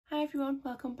everyone,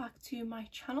 welcome back to my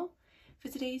channel. For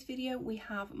today's video we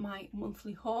have my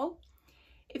monthly haul.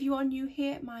 If you are new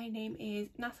here, my name is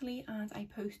Natalie and I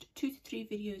post 2 to 3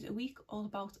 videos a week all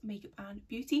about makeup and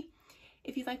beauty.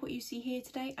 If you like what you see here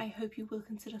today, I hope you will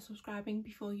consider subscribing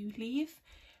before you leave.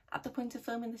 At the point of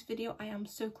filming this video I am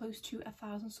so close to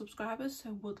 1,000 subscribers,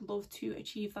 so would love to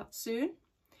achieve that soon.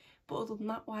 But other than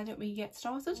that, why don't we get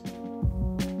started?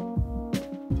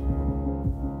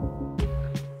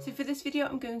 So for this video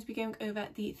I'm going to be going over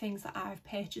the things that I've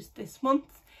purchased this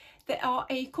month. There are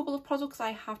a couple of products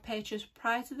I have purchased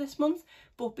prior to this month,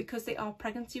 but because they are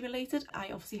pregnancy related I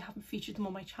obviously haven't featured them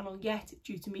on my channel yet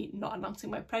due to me not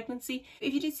announcing my pregnancy.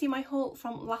 If you did see my haul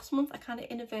from last month, I kind of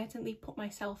inadvertently put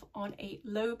myself on a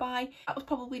low buy. That was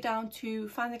probably down to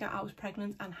finding out I was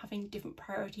pregnant and having different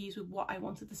priorities with what I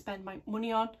wanted to spend my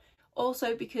money on.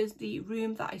 Also because the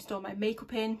room that I store my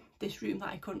makeup in, this room that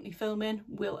I currently film in,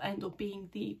 will end up being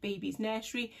the baby's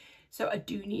nursery, so I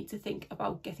do need to think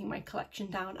about getting my collection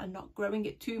down and not growing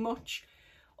it too much.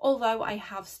 Although I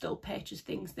have still purchased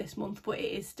things this month, but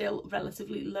it is still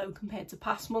relatively low compared to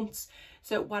past months,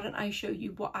 so why don't I show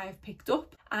you what I've picked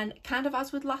up. And kind of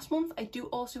as with last month, I do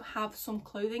also have some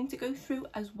clothing to go through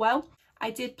as well. I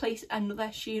did place another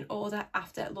Shein order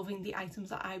after loving the items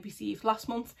that I received last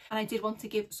month, and I did want to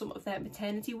give some of their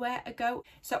maternity wear a go.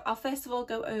 So I'll first of all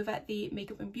go over the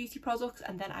makeup and beauty products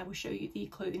and then I will show you the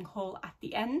clothing haul at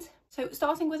the end. So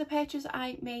starting with a purchase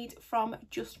I made from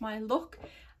Just My Look,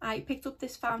 I picked up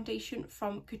this foundation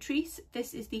from Catrice.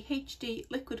 This is the HD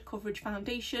Liquid Coverage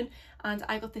Foundation and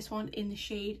I got this one in the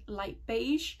shade Light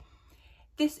Beige.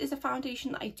 This is a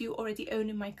foundation that I do already own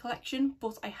in my collection,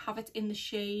 but I have it in the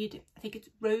shade, I think it's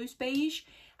Rose Beige,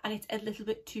 and it's a little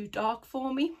bit too dark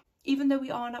for me. Even though we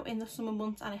are now in the summer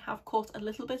months and I have caught a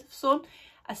little bit of sun,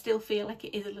 I still feel like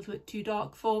it is a little bit too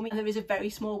dark for me. And there is a very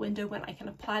small window when I can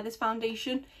apply this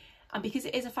foundation. And because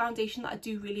it is a foundation that I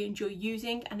do really enjoy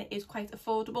using and it is quite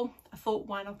affordable, I thought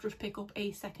why not just pick up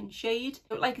a second shade.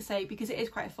 But like I say, because it is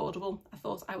quite affordable, I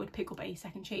thought I would pick up a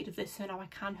second shade of this, so now I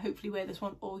can hopefully wear this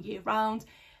one all year round.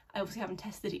 I obviously haven't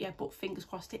tested it yet, but fingers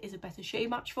crossed it is a better shade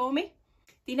match for me.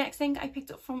 The next thing I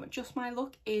picked up from Just My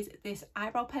Look is this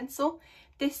eyebrow pencil.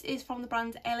 This is from the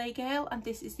brand LA Girl and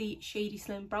this is the Shady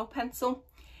Slim Brow Pencil.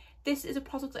 This is a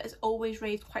product that is always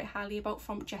raved quite highly about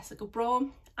from Jessica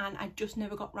Braun, and I just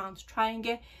never got round to trying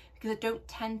it because I don't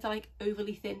tend to like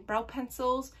overly thin brow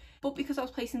pencils. But because I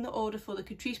was placing the order for the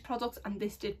Catrice product and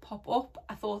this did pop up,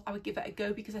 I thought I would give it a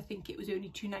go because I think it was only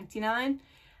 £2.99.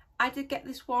 I did get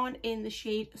this one in the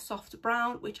shade Soft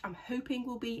Brown, which I'm hoping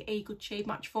will be a good shade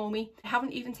match for me. I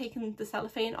haven't even taken the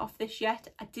cellophane off this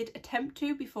yet. I did attempt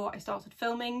to before I started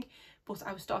filming, but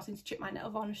I was starting to chip my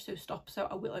nail varnish, so stop, so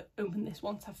I will open this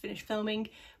once I've finished filming.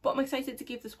 But I'm excited to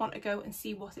give this one a go and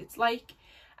see what it's like.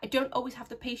 I don't always have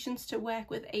the patience to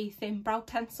work with a thin brow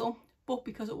pencil, but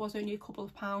because it was only a couple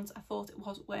of pounds, I thought it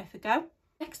was worth a go.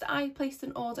 Next I placed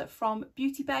an order from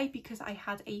Beauty Bay because I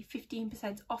had a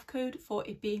 15% off code for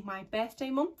it being my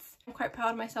birthday month. I'm quite proud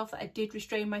of myself that I did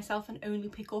restrain myself and only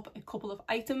pick up a couple of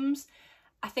items.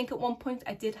 I think at one point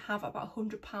I did have about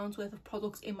 £100 worth of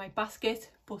products in my basket,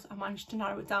 but I managed to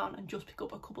narrow it down and just pick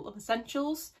up a couple of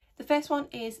essentials. The first one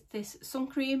is this sun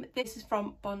cream. This is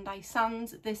from Bondi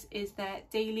Sands. This is their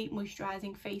Daily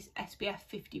Moisturising Face SPF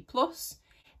 50+.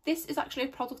 This is actually a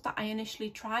product that I initially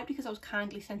tried because I was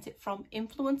kindly sent it from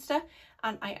Influencer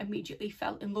and I immediately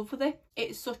fell in love with it.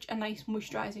 It is such a nice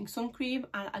moisturising sun cream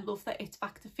and I love that it's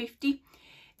factor 50.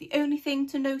 The only thing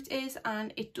to note is,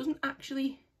 and it doesn't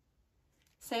actually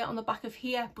say it on the back of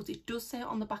here, but it does say it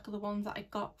on the back of the ones that I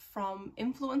got from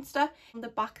Influencer. On the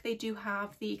back they do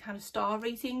have the kind of star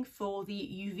rating for the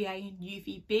UVA and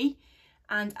UVB.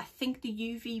 And I think the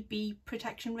UVB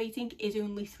protection rating is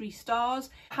only 3 stars.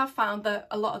 I have found that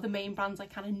a lot of the main brands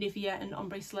like kind of Nivea and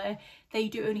Ombre Slayer, they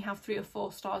do only have 3 or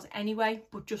 4 stars anyway,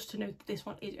 but just to note that this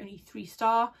one is only 3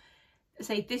 star. I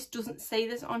say this doesn't say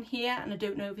this on here and I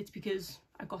don't know if it's because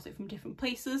I got it from different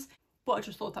places, but I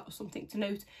just thought that was something to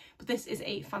note. But this is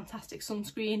a fantastic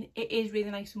sunscreen. It is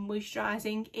really nice and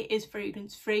moisturising. It is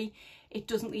fragrance free. It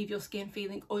doesn't leave your skin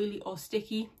feeling oily or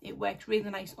sticky. It works really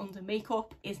nice under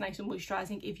makeup. It's nice and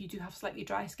moisturising if you do have slightly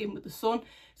dry skin with the sun.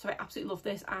 So I absolutely love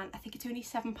this, and I think it's only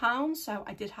 £7, so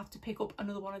I did have to pick up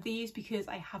another one of these because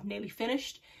I have nearly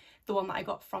finished the one that I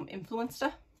got from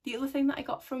Influencer. The other thing that I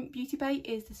got from Beauty Bay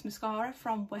is this mascara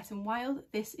from Wet n Wild.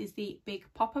 This is the Big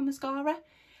Popper mascara.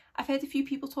 I've heard a few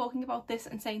people talking about this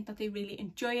and saying that they really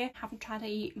enjoy it. I haven't tried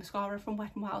a mascara from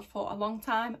Wet n Wild for a long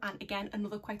time, and again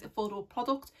another quite affordable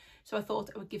product, so I thought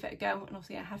I would give it a go, and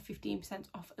obviously I had 15%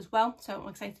 off as well, so I'm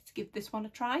excited to give this one a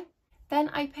try. Then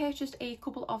I purchased a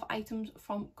couple of items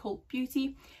from Cult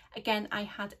Beauty. Again, I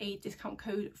had a discount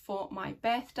code for my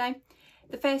birthday.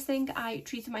 The first thing I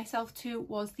treated myself to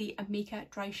was the Amika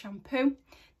dry shampoo.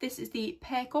 This is the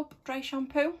Perk Up dry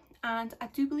shampoo, and I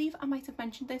do believe I might have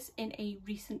mentioned this in a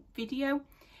recent video.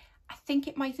 I think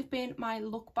it might have been my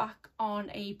look back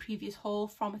on a previous haul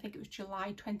from, I think it was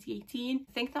July 2018.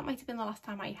 I think that might have been the last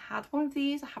time I had one of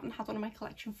these. I haven't had one in my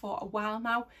collection for a while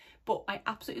now, but I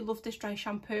absolutely love this dry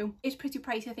shampoo. It's pretty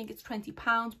pricey, I think it's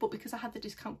 £20, but because I had the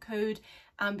discount code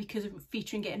and because of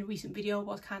featuring it in a recent video, I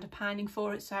was kind of pining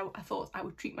for it, so I thought I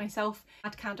would treat myself.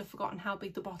 I'd kind of forgotten how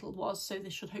big the bottle was, so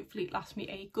this should hopefully last me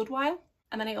a good while.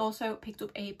 And then I also picked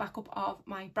up a backup of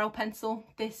my brow pencil.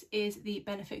 This is the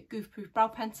Benefit Goof Proof Brow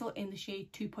Pencil in the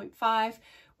shade 2.5,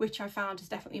 which I found is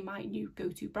definitely my new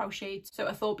go-to brow shade. So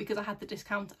I thought because I had the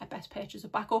discount, I best purchase a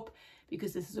backup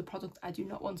because this is a product I do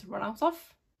not want to run out of.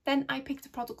 Then I picked a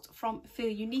product from Feel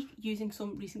Unique using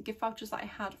some recent gift vouchers that I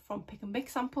had from Pick and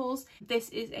Mix samples. This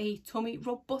is a tummy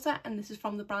rub butter, and this is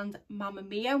from the brand Mamma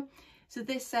Mia. So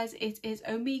this says it is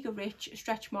omega rich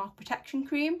stretch mark protection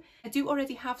cream. I do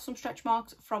already have some stretch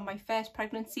marks from my first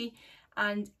pregnancy,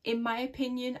 and in my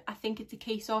opinion, I think it's a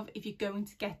case of if you're going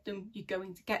to get them, you're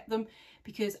going to get them,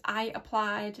 because I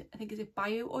applied, I think is it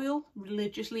bio oil,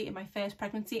 religiously in my first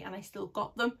pregnancy and I still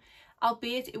got them,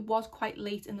 albeit it was quite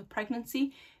late in the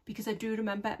pregnancy, because I do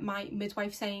remember my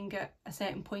midwife saying at a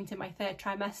certain point in my third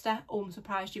trimester, "Oh, I'm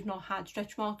surprised you've not had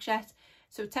stretch marks yet."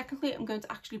 So technically I'm going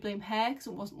to actually blame her, because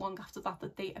it wasn't long after that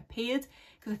that they appeared,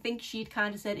 because I think she'd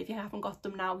kind of said if you haven't got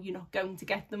them now you're not going to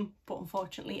get them, but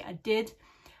unfortunately I did.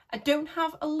 I don't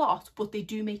have a lot, but they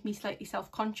do make me slightly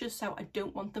self-conscious, so I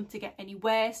don't want them to get any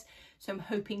worse, so I'm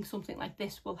hoping something like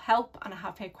this will help, and I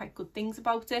have heard quite good things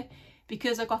about it.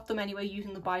 Because I got them anyway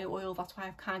using the bio oil, that's why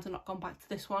I've kind of not gone back to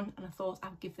this one, and I thought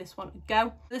I'll give this one a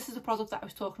go. This is a product that I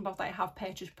was talking about that I have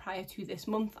purchased prior to this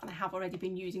month, and I have already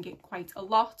been using it quite a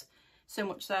lot. So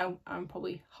much so I'm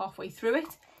probably halfway through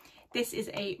it. This is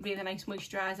a really nice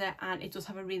moisturiser, and it does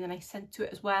have a really nice scent to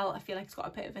it as well. I feel like it's got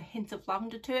a bit of a hint of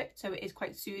lavender to it, so it is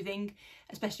quite soothing,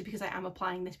 especially because I am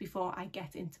applying this before I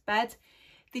get into bed.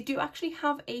 They do actually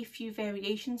have a few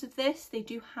variations of this. They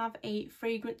do have a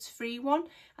fragrance-free one,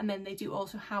 and then they do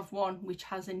also have one which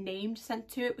has a named scent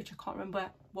to it, which I can't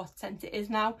remember what scent it is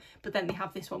now, but then they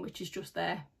have this one which is just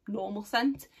their normal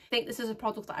scent. I think this is a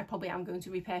product that I probably am going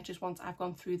to repurchase once I've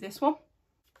gone through this one.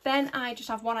 Then I just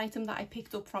have one item that I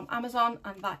picked up from Amazon,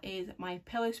 and that is my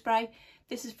pillow spray.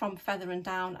 This is from Feather and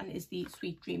Down and is the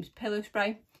Sweet Dreams pillow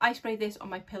spray. I spray this on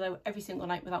my pillow every single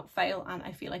night without fail, and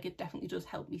I feel like it definitely does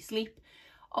help me sleep.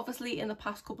 Obviously in the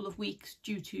past couple of weeks,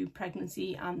 due to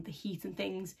pregnancy and the heat and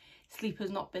things, sleep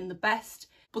has not been the best,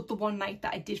 but the one night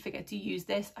that I did forget to use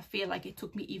this, I feel like it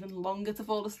took me even longer to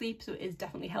fall asleep, so it is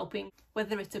definitely helping.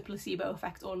 Whether it's a placebo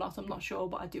effect or not, I'm not sure,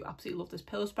 but I do absolutely love this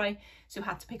pillow spray, so I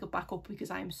had to pick it back up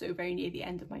because I am so very near the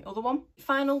end of my other one. The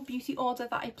final beauty order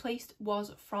that I placed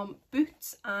was from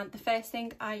Boots, and the first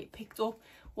thing I picked up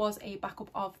was a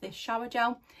backup of this shower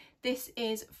gel. This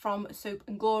is from Soap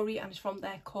and Glory, and it's from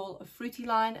their Call of Fruity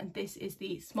line, and this is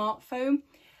the Smart Foam.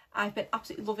 I've been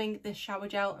absolutely loving this shower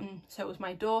gel, and so has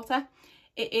my daughter.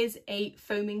 It is a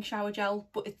foaming shower gel,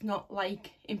 but it's not like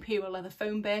Imperial Leather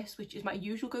Foam Burst, which is my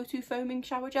usual go-to foaming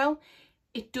shower gel.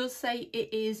 It does say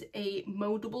it is a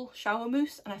moldable shower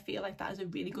mousse, and I feel like that is a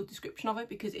really good description of it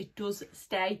because it does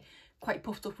stay quite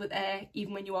puffed up with air.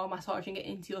 Even when you are massaging it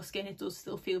into your skin, it does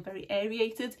still feel very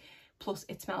aerated. Plus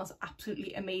it smells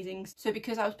absolutely amazing. So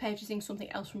because I was purchasing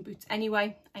something else from Boots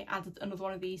anyway, I added another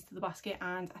one of these to the basket,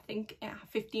 and I think it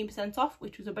had 15% off,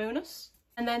 which was a bonus.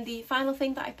 And then the final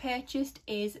thing that I purchased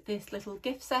is this little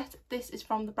gift set. This is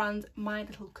from the brand My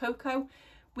Little Coco,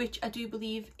 which I do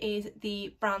believe is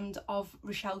the brand of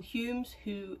Rochelle Humes,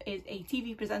 who is a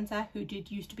TV presenter who did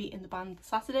used to be in the band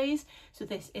Saturdays. So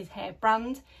this is her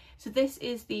brand. So this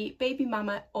is the Baby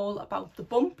Mama All About the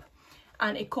Bump,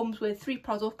 and it comes with 3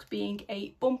 products, being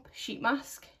a bump sheet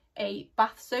mask, a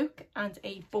bath soak and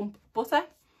a bump butter.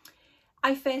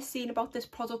 I first seen about this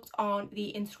product on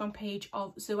the Instagram page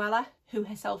of Zoella, who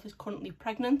herself is currently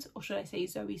pregnant, or should I say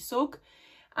Zoe Sugg,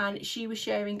 and she was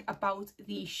sharing about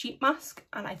the sheet mask,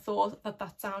 and I thought that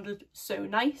that sounded so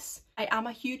nice. I am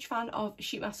a huge fan of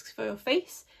sheet masks for your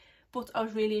face, but I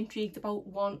was really intrigued about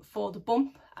one for the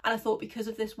bump, and I thought because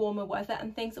of this warmer weather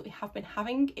and things that we have been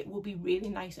having, it will be really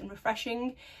nice and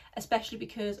refreshing, especially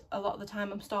because a lot of the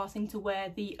time I'm starting to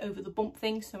wear the over the bump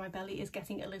thing, so my belly is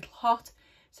getting a little hot,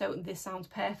 so this sounds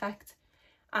perfect.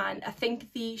 And I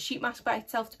think the sheet mask by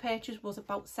itself to purchase was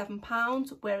about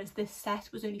 £7, whereas this set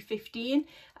was only 15,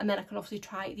 and then I can obviously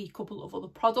try the couple of other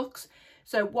products.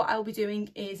 So what I'll be doing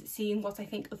is seeing what I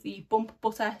think of the bump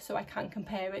butter so I can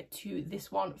compare it to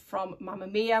this one from Mama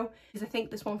Mio, because I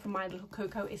think this one from My Little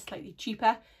Coco is slightly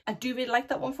cheaper. I do really like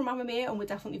that one from Mama Mio and would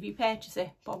definitely repurchase it,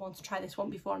 but I want to try this one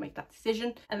before I make that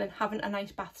decision. And then having a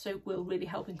nice bath soak will really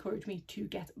help encourage me to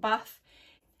get a bath.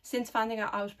 Since finding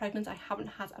out I was pregnant, I haven't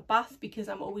had a bath because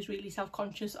I'm always really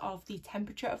self-conscious of the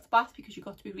temperature of the bath, because you've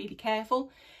got to be really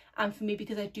careful. And for me,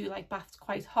 because I do like baths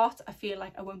quite hot, I feel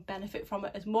like I won't benefit from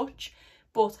it as much.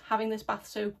 But having this bath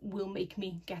soak will make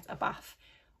me get a bath.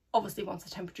 Obviously once the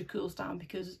temperature cools down,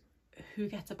 because who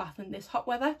gets a bath in this hot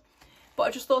weather? But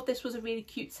I just thought this was a really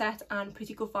cute set and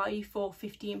pretty good value for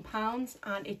 £15,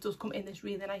 and it does come in this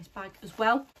really nice bag as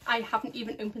well. I haven't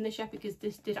even opened this yet because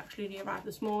this did actually only arrive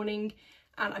this morning,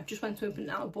 and I've just went to open it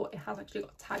now, but it has actually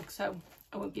got tags, so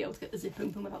I won't be able to get the zip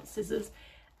open without scissors,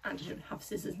 and I don't have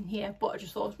scissors in here. But I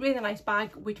just thought it was a really nice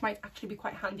bag, which might actually be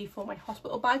quite handy for my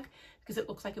hospital bag, because it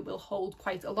looks like it will hold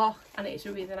quite a lot, and it's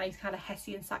a really nice kind of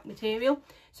Hessian sack material,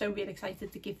 so I'm really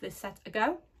excited to give this set a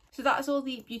go. So that is all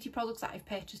the beauty products that I've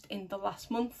purchased in the last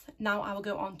month. Now I will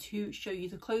go on to show you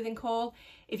the clothing haul.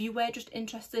 If you were just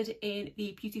interested in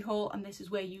the beauty haul and this is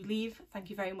where you leave, thank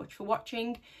you very much for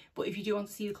watching. But if you do want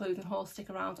to see the clothing haul, stick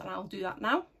around and I'll do that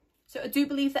now. So I do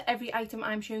believe that every item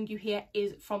I'm showing you here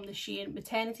is from the Shein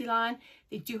Maternity line.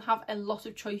 They do have a lot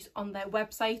of choice on their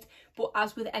website, but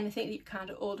as with anything that you kind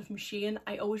of order from Shein,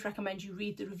 I always recommend you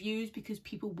read the reviews, because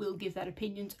people will give their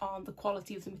opinions on the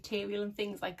quality of the material and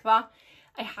things like that.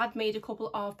 I had made a couple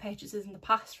of purchases in the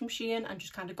past from Shein and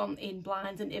just kind of gone in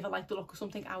blind, and if I like the look of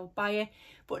something I would buy it.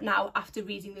 But now, after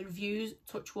reading the reviews,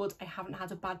 touch wood, I haven't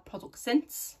had a bad product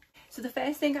since. So the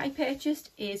first thing I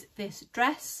purchased is this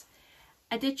dress.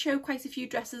 I did show quite a few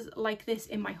dresses like this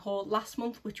in my haul last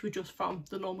month, which were just from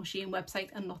the normal Shein website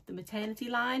and not the maternity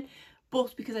line.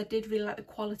 But because I did really like the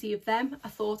quality of them, I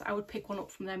thought I would pick one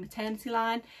up from their maternity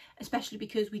line, especially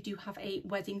because we do have a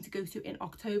wedding to go to in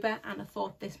October, and I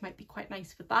thought this might be quite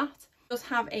nice for that. It does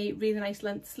have a really nice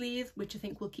length sleeve, which I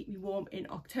think will keep me warm in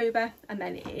October, and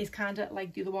then it is kind of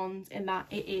like the other ones in that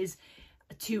it is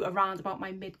to around about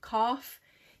my mid-calf.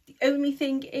 The only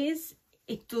thing is,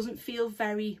 it doesn't feel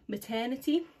very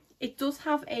maternity. It does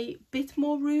have a bit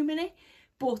more room in it,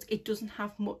 but it doesn't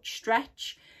have much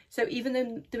stretch. So even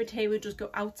though the material does go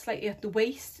out slightly at the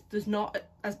waist, there's not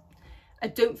as, I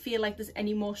don't feel like there's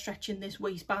any more stretch in this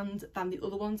waistband than the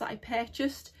other ones that I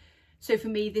purchased. So for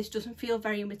me, this doesn't feel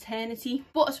very maternity,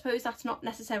 but I suppose that's not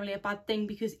necessarily a bad thing,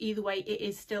 because either way, it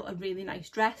is still a really nice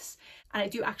dress. And I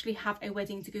do actually have a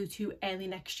wedding to go to early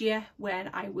next year,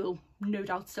 when I will no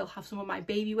doubt still have some of my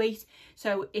baby weight.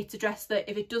 So it's a dress that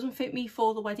if it doesn't fit me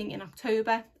for the wedding in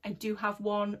October, I do have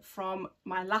one from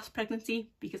my last pregnancy,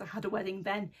 because I had a wedding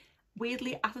then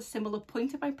weirdly at a similar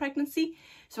point of my pregnancy,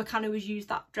 so I can always use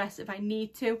that dress if I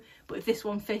need to. But if this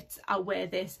one fits, I'll wear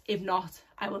this. If not,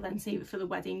 I will then save it for the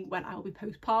wedding when I'll be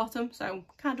postpartum, so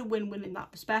kind of win-win in that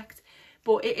respect.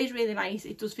 But it is really nice,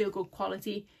 it does feel good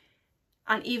quality,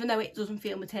 and even though it doesn't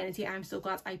feel maternity, I'm still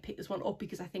glad I picked this one up,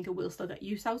 because I think I will still get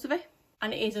use out of it.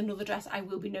 And it is another dress I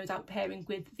will be no doubt pairing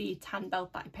with the tan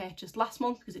belt that I purchased last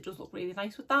month, because it does look really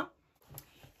nice with that.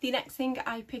 The next thing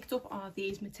I picked up are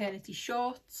these maternity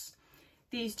shorts.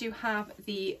 These do have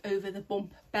the over the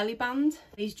bump belly band.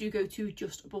 These do go to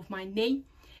just above my knee.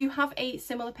 I do have a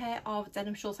similar pair of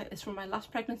denim shorts like this from my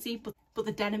last pregnancy, but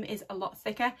the denim is a lot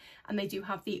thicker, and they do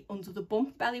have the under the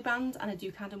bump belly band, and I do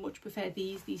kind of much prefer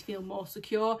these. These feel more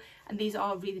secure, and these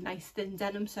are really nice thin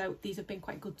denim, so these have been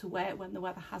quite good to wear when the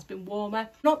weather has been warmer.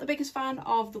 Not the biggest fan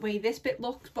of the way this bit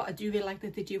looks, but I do really like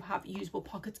that they do have usable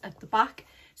pockets at the back,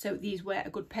 so these were a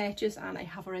good purchase, and I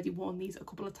have already worn these a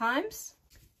couple of times.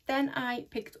 Then I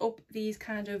picked up these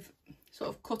kind of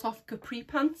sort of cut off capri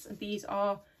pants, and these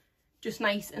are just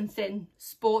nice and thin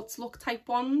sports look type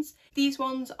ones. These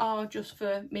ones are just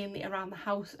for mainly around the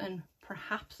house and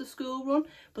perhaps the school run,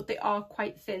 but they are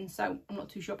quite thin, so I'm not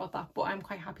too sure about that, but I'm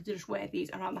quite happy to just wear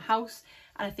these around the house,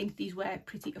 and I think these were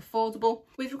pretty affordable.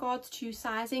 With regards to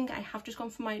sizing, I have just gone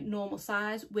for my normal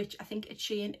size, which I think at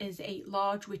Shein is a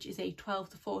large, which is a 12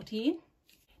 to 14.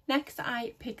 Next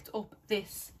I picked up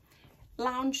this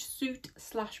lounge suit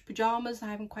slash pajamas. I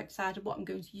haven't quite decided what I'm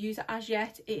going to use it as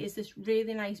yet. It is this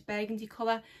really nice burgundy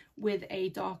colour with a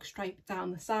dark stripe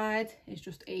down the side. It's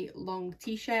just a long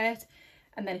t-shirt,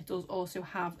 and then it does also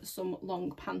have some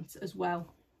long pants as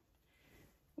well,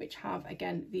 which have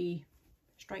again the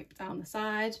stripe down the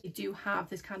side. They do have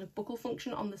this kind of buckle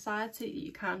function on the side, so that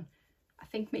you can, I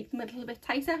think, make them a little bit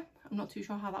tighter. I'm not too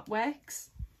sure how that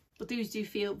works, but these do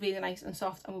feel really nice and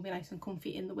soft and will be nice and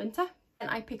comfy in the winter. And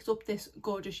I picked up this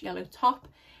gorgeous yellow top.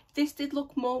 This did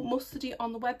look more mustardy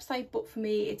on the website, but for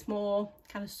me it's more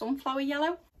kind of sunflower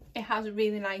yellow. It has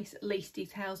really nice lace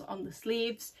details on the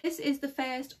sleeves. This is the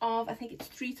first of, I think it's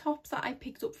 3 tops that I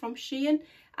picked up from Shein.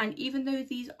 And even though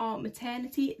these are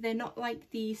maternity, they're not like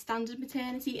the standard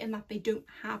maternity in that they don't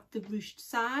have the ruched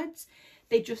sides.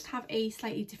 They just have a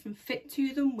slightly different fit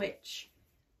to them, which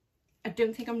I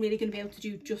don't think I'm really going to be able to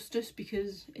do justice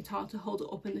because it's hard to hold it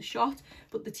up in the shot.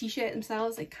 But the t-shirt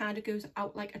themselves, it kind of goes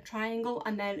out like a triangle,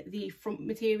 and then the front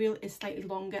material is slightly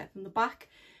longer than the back.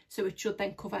 So it should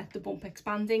then cover the bump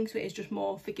expanding, so it is just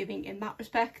more forgiving in that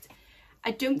respect.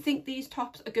 I don't think these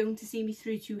tops are going to see me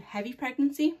through to heavy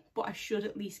pregnancy, but I should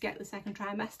at least get the second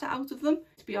trimester out of them.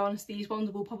 To be honest, these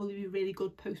ones will probably be really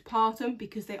good postpartum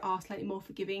because they are slightly more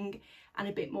forgiving and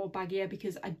a bit more baggier,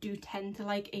 because I do tend to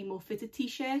like a more fitted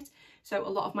t-shirt. So a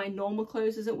lot of my normal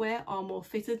clothes, as it were, are more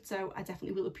fitted, so I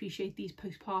definitely will appreciate these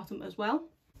postpartum as well.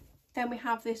 Then we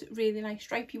have this really nice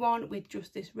stripy one with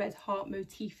just this red heart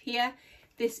motif here.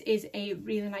 This is a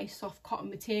really nice soft cotton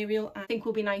material, and I think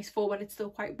will be nice for when it's still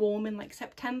quite warm in like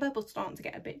September but starting to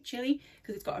get a bit chilly,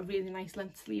 because it's got a really nice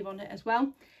length sleeve on it as well.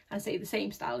 And I say the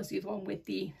same style as the other one with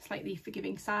the slightly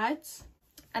forgiving sides.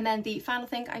 And then the final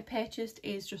thing I purchased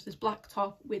is just this black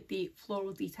top with the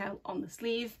floral detail on the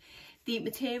sleeve. The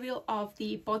material of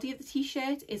the body of the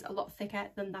t-shirt is a lot thicker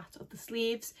than that of the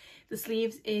sleeves. The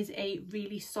sleeves is a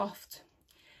really soft,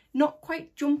 not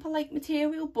quite jumper-like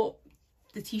material, but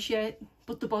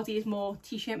the body is more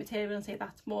t-shirt material, and say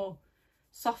that's more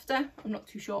softer. I'm not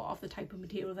too sure of the type of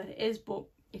material that it is, but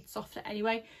it's softer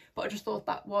anyway. But I just thought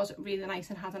that was really nice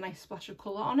and had a nice splash of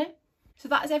colour on it. So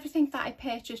that is everything that I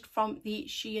purchased from the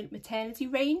Shein Maternity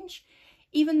range.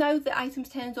 Even though the items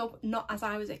turned up not as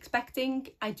I was expecting,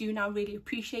 I do now really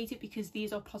appreciate it, because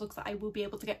these are products that I will be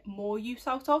able to get more use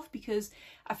out of, because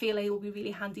I feel they will be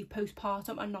really handy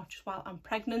postpartum and not just while I'm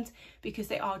pregnant, because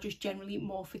they are just generally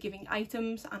more forgiving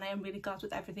items, and I am really glad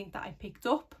with everything that I picked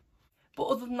up. But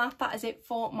other than that, that is it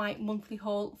for my monthly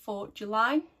haul for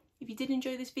July. If you did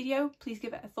enjoy this video, please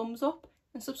give it a thumbs up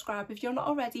and subscribe if you're not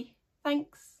already.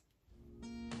 Thanks.